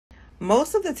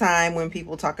Most of the time when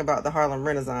people talk about the Harlem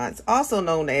Renaissance, also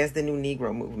known as the New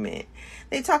Negro Movement,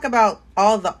 they talk about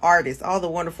all the artists, all the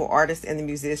wonderful artists and the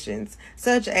musicians,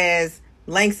 such as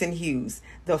Langston Hughes,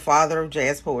 the father of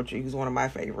jazz poetry, who's one of my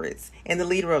favorites, and the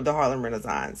leader of the Harlem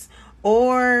Renaissance,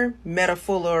 or Metta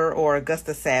Fuller or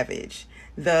Augusta Savage,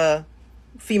 the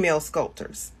female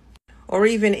sculptors, or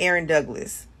even Aaron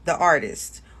Douglas, the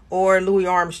artist, or Louis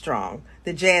Armstrong,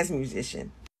 the jazz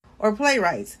musician, or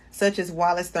playwrights such as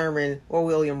Wallace Thurman or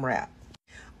William Rapp.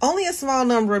 Only a small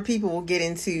number of people will get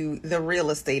into the real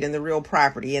estate and the real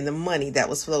property and the money that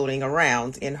was floating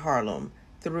around in Harlem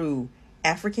through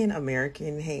African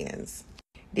American hands.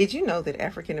 Did you know that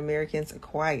African Americans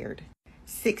acquired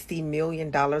 $60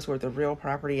 million worth of real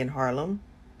property in Harlem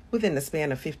within the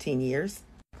span of 15 years?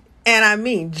 And I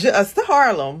mean just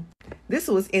Harlem. This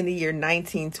was in the year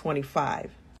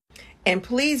 1925. And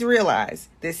please realize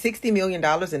that $60 million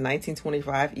in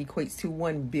 1925 equates to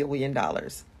 $1 billion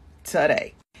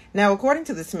today. Now, according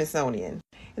to the Smithsonian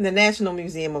and the National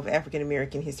Museum of African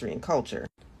American History and Culture,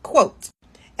 quote,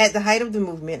 at the height of the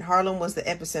movement, Harlem was the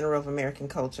epicenter of American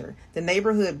culture. The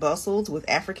neighborhood bustled with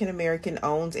African American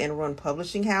owned and run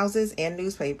publishing houses and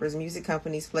newspapers, music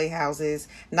companies, playhouses,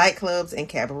 nightclubs, and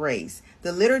cabarets.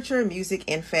 The literature, music,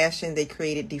 and fashion they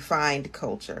created defined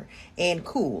culture and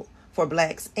cool for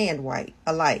blacks and white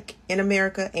alike in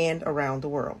America and around the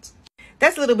world.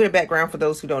 That's a little bit of background for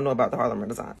those who don't know about the Harlem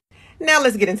Renaissance. Now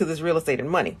let's get into this real estate and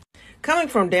money. Coming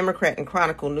from Democrat and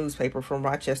Chronicle newspaper from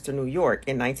Rochester, New York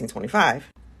in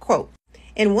 1925, quote,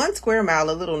 in 1 square mile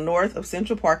a little north of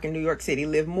Central Park in New York City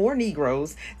lived more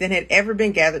Negroes than had ever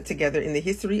been gathered together in the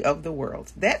history of the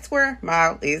world. That square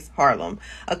mile is Harlem,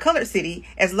 a colored city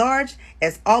as large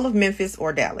as all of Memphis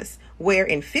or Dallas, where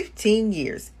in 15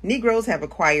 years, Negroes have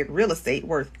acquired real estate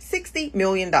worth $60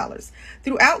 million.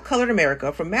 Throughout colored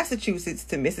America, from Massachusetts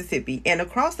to Mississippi and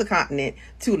across the continent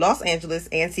to Los Angeles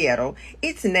and Seattle,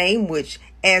 its name, which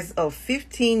as of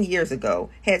 15 years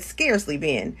ago had scarcely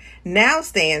been, now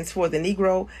stands for the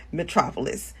Negro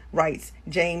Metropolis, writes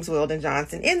James Weldon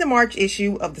Johnson in the March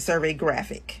issue of the Survey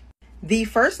Graphic, the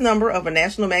first number of a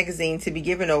national magazine to be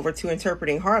given over to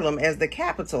interpreting Harlem as the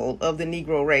capital of the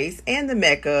Negro race and the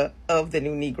Mecca of the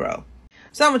new Negro.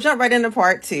 So I'm going to jump right into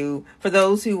part 2 for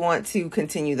those who want to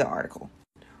continue the article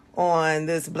on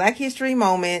this Black history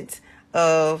moment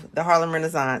of the Harlem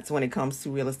Renaissance when it comes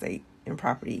to real estate and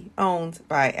property owned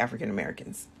by African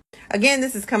Americans. Again,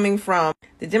 this is coming from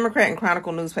the Democrat and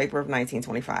Chronicle newspaper of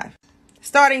 1925.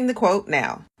 Starting the quote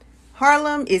now.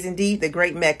 Harlem is indeed the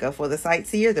great Mecca for the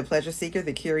sightseer, the pleasure seeker,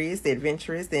 the curious, the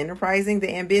adventurous, the enterprising,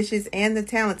 the ambitious, and the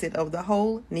talented of the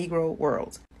whole Negro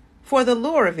world. For the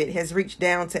lure of it has reached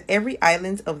down to every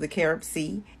island of the Carib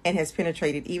Sea and has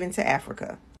penetrated even to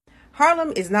Africa.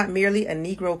 Harlem is not merely a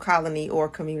Negro colony or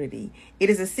community. It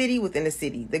is a city within a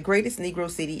city, the greatest Negro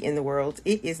city in the world.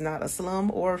 It is not a slum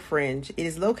or a fringe. It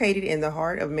is located in the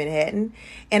heart of Manhattan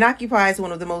and occupies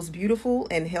one of the most beautiful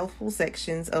and healthful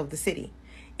sections of the city.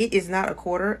 It is not a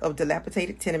quarter of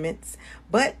dilapidated tenements,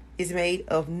 but is made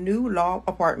of new law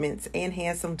apartments and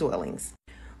handsome dwellings,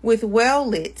 with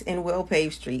well-lit and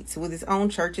well-paved streets, with its own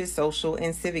churches, social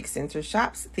and civic centers,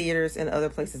 shops, theaters, and other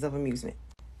places of amusement.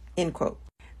 End quote.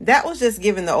 That was just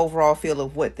given the overall feel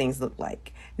of what things look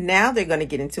like. Now they're going to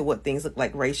get into what things look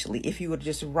like racially if you would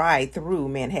just ride through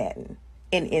Manhattan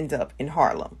and end up in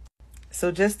Harlem.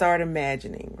 So just start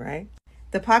imagining, right?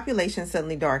 The population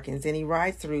suddenly darkens and he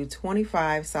rides through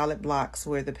 25 solid blocks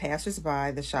where the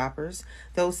passersby, the shoppers,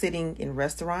 those sitting in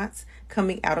restaurants,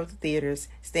 coming out of the theaters,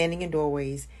 standing in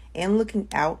doorways, and looking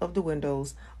out of the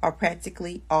windows are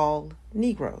practically all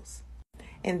Negroes.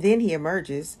 And then he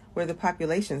emerges where the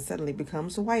population suddenly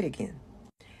becomes white again.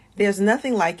 There's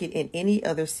nothing like it in any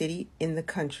other city in the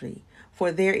country,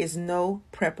 for there is no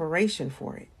preparation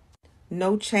for it.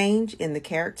 No change in the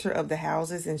character of the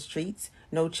houses and streets,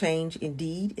 no change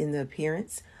indeed in the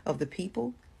appearance of the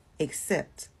people,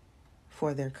 except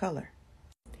for their color.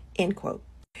 End quote.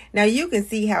 Now you can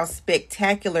see how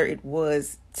spectacular it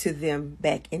was to them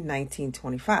back in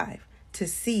 1925 to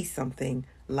see something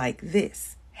like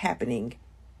this happening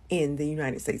in the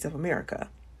United States of America,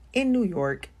 in New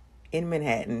York, in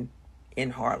Manhattan,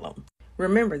 in Harlem.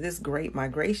 Remember, this great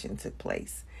migration took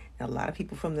place. A lot of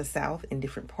people from the South in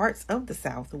different parts of the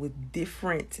South with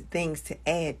different things to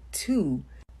add to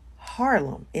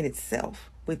Harlem in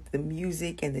itself, with the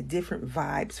music and the different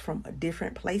vibes from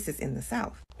different places in the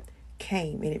South,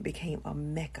 came and it became a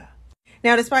Mecca.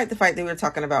 Now, despite the fact that we were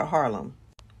talking about Harlem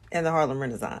and the Harlem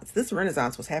Renaissance, this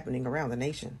Renaissance was happening around the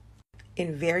nation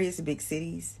in various big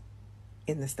cities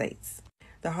in the States.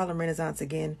 The Harlem Renaissance,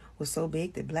 again, was so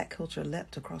big that Black culture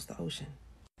leapt across the ocean.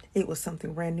 It was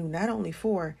something brand new, not only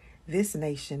for this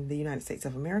nation, the United States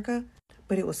of America,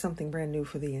 but it was something brand new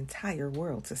for the entire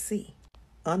world to see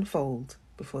unfold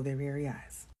before their very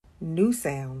eyes. New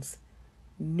sounds,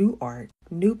 new art,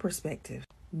 new perspective,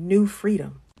 new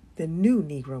freedom, the new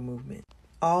Negro movement,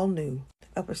 all new,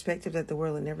 a perspective that the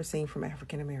world had never seen from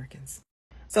African Americans.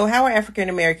 So how are African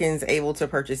Americans able to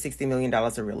purchase $60 million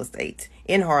of real estate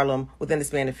in Harlem within the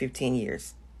span of 15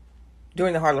 years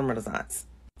during the Harlem Renaissance,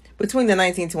 between the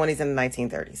 1920s and the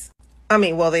 1930s? I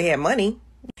mean, well, they had money.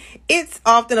 It's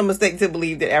often a mistake to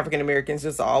believe that African Americans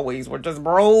just always were just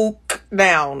broke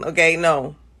down. Okay,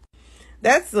 no,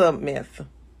 that's a myth.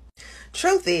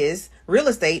 Truth is, real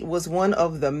estate was one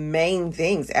of the main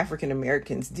things African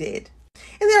Americans did.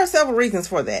 And there are several reasons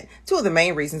for that. Two of the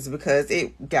main reasons are because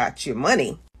it got you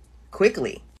money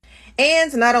quickly.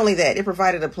 And not only that, it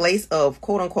provided a place of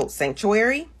quote unquote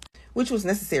sanctuary, which was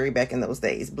necessary back in those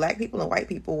days. Black people and white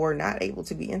people were not able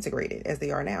to be integrated as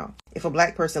they are now. If a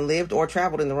black person lived or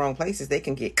traveled in the wrong places, they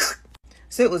can get.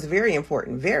 So it was very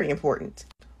important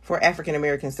for African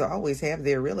Americans to always have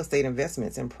their real estate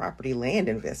investments and property land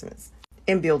investments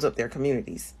and build up their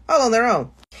communities all on their own.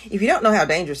 If you don't know how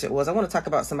dangerous it was, I want to talk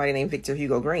about somebody named Victor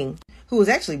Hugo Green, who was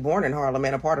actually born in Harlem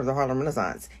and a part of the Harlem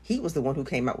Renaissance. He was the one who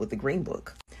came out with the Green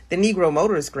Book, the Negro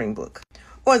Motorist Green Book,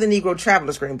 or the Negro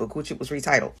Traveler's Green Book, which it was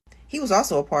retitled. He was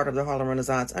also a part of the Harlem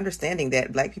Renaissance, understanding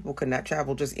that black people could not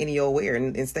travel just any old where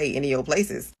and stay any old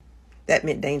places. That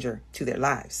meant danger to their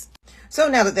lives. So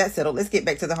now that that's settled, let's get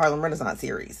back to the Harlem Renaissance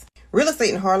series. Real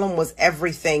estate in Harlem was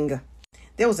everything.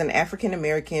 There was an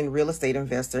African-American real estate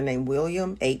investor named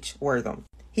William H. Wortham.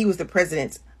 He was the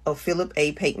president of Philip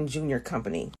A. Paton Jr.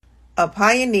 Company, a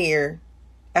pioneer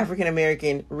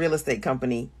African-American real estate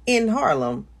company in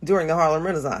Harlem during the Harlem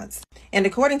Renaissance. And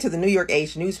according to the New York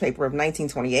Age newspaper of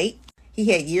 1928, he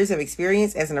had years of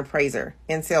experience as an appraiser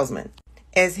and salesman,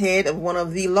 as head of one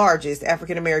of the largest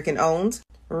African-American owned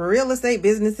real estate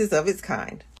businesses of its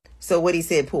kind. So what he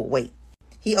said pulled weight.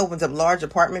 He opened up large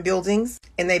apartment buildings,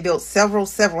 and they built several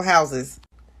houses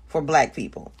for black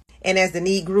people. And as the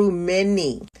need grew,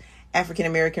 many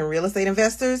African-American real estate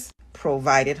investors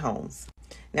provided homes.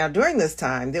 Now, during this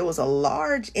time, there was a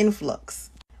large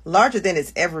influx, larger than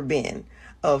it's ever been,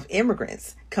 of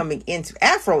immigrants coming into,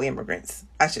 Afro-immigrants,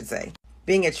 I should say,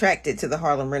 being attracted to the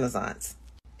Harlem Renaissance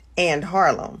and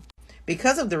Harlem.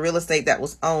 Because of the real estate that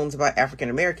was owned by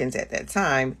African-Americans at that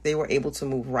time, they were able to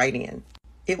move right in.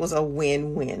 It was a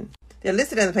win-win. They're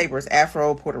listed in the paper as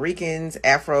Afro-Puerto Ricans,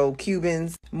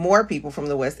 Afro-Cubans, more people from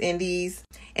the West Indies,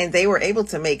 and they were able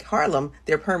to make Harlem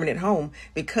their permanent home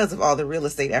because of all the real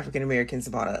estate African-Americans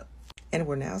bought up and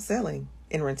were now selling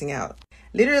and renting out.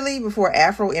 Literally before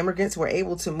Afro-immigrants were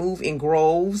able to move in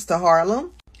groves to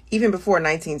Harlem, even before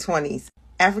 1920s,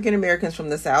 African-Americans from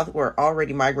the South were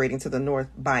already migrating to the North,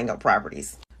 buying up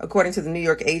properties. According to the New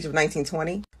York Age of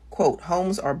 1920, quote,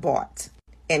 homes are bought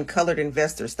and colored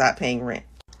investors stop paying rent.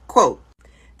 Quote,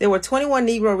 there were 21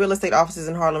 Negro real estate offices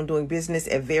in Harlem doing business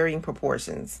at varying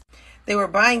proportions. They were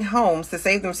buying homes to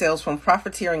save themselves from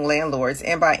profiteering landlords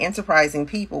and by enterprising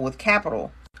people with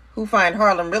capital who find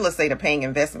Harlem real estate a paying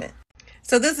investment.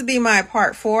 So this would be my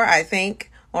part 4, I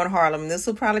think, on Harlem. This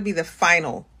will probably be the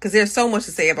final, because there's so much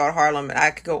to say about Harlem and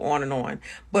I could go on and on.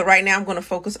 But right now I'm going to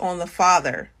focus on the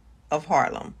father of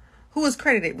Harlem, who is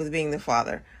credited with being the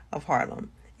father of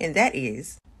Harlem. And that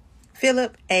is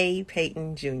Philip A.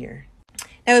 Paton Jr.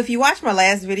 Now, if you watched my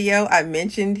last video, I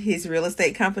mentioned his real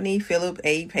estate company, Philip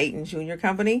A. Paton Jr.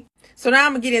 Company. So now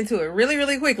I'm going to get into it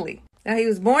really quickly. Now, he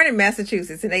was born in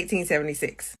Massachusetts in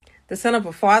 1876, the son of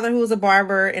a father who was a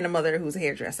barber and a mother who was a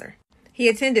hairdresser. He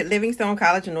attended Livingstone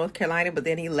College in North Carolina, but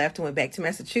then he left and went back to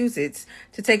Massachusetts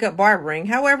to take up barbering.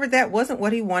 However, that wasn't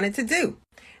what he wanted to do.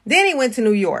 Then he went to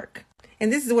New York,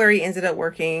 and this is where he ended up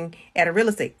working at a real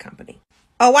estate company,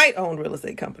 a white-owned real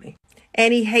estate company.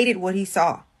 And he hated what he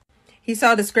saw. He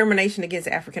saw discrimination against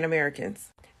African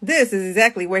Americans. This is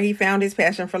exactly where he found his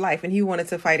passion for life, and he wanted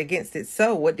to fight against it.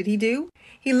 So what did he do?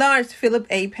 He launched Philip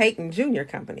A. Paton Jr.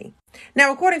 Company.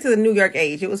 Now, according to the New York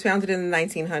Age, it was founded in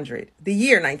the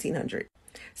year 1900.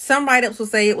 Some write-ups will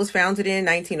say it was founded in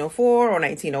 1904 or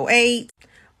 1908,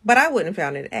 but I wouldn't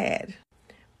found an ad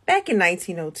back in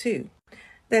 1902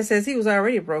 that says he was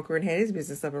already a broker and had his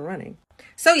business up and running.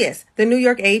 So yes, the New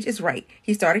York Age is right.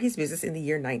 He started his business in the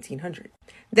year 1900.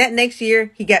 That next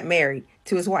year, he got married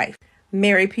to his wife,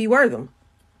 Mary P. Wortham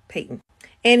Paton.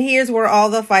 And here's where all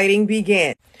the fighting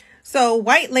began. So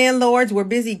white landlords were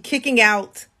busy kicking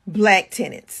out black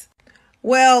tenants.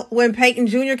 Well, when Paton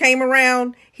Jr. came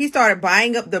around, he started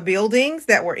buying up the buildings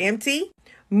that were empty,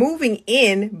 moving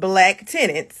in black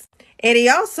tenants, And he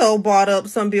also bought up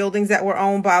some buildings that were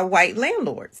owned by white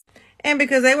landlords. And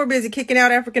because they were busy kicking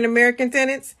out African American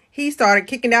tenants, he started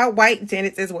kicking out white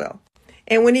tenants as well.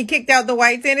 And when he kicked out the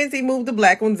white tenants, he moved the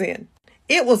black ones in.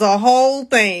 It was a whole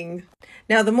thing.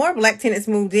 Now, the more black tenants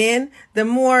moved in, the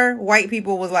more white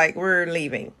people was like, we're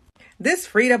leaving. This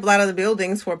freed up a lot of the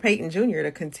buildings for Paton Jr.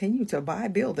 to continue to buy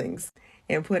buildings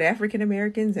and put African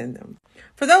Americans in them.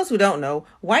 For those who don't know,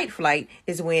 white flight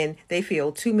is when they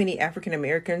feel too many African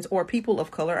Americans or people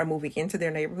of color are moving into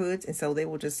their neighborhoods, and so they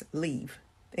will just leave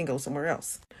and go somewhere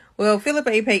else. Well, Philip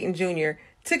A. Paton Jr.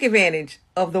 took advantage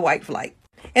of the white flight.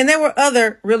 And there were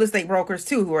other real estate brokers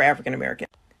too who were African American.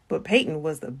 But Paton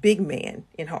was the big man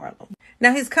in Harlem.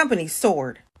 Now his company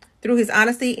soared through his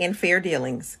honesty and fair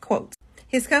dealings. Quote,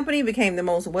 his company became the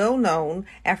most well-known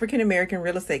African American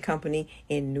real estate company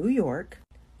in New York,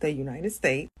 the United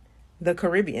States, the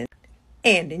Caribbean,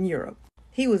 and in Europe.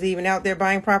 He was even out there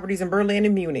buying properties in Berlin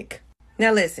and Munich.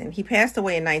 Now listen, he passed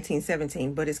away in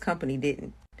 1917, but his company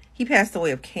didn't. He passed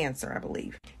away of cancer, I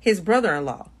believe. His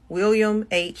brother-in-law, William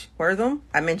H. Wortham,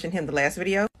 I mentioned him the last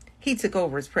video, he took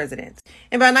over as president.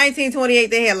 And by 1928,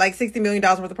 they had like $60 million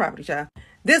worth of property, child.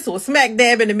 This was smack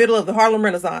dab in the middle of the Harlem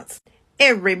Renaissance.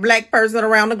 Every black person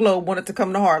around the globe wanted to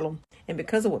come to Harlem. And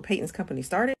because of what Paton's company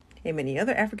started, and many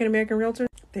other African American realtors,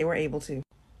 they were able to.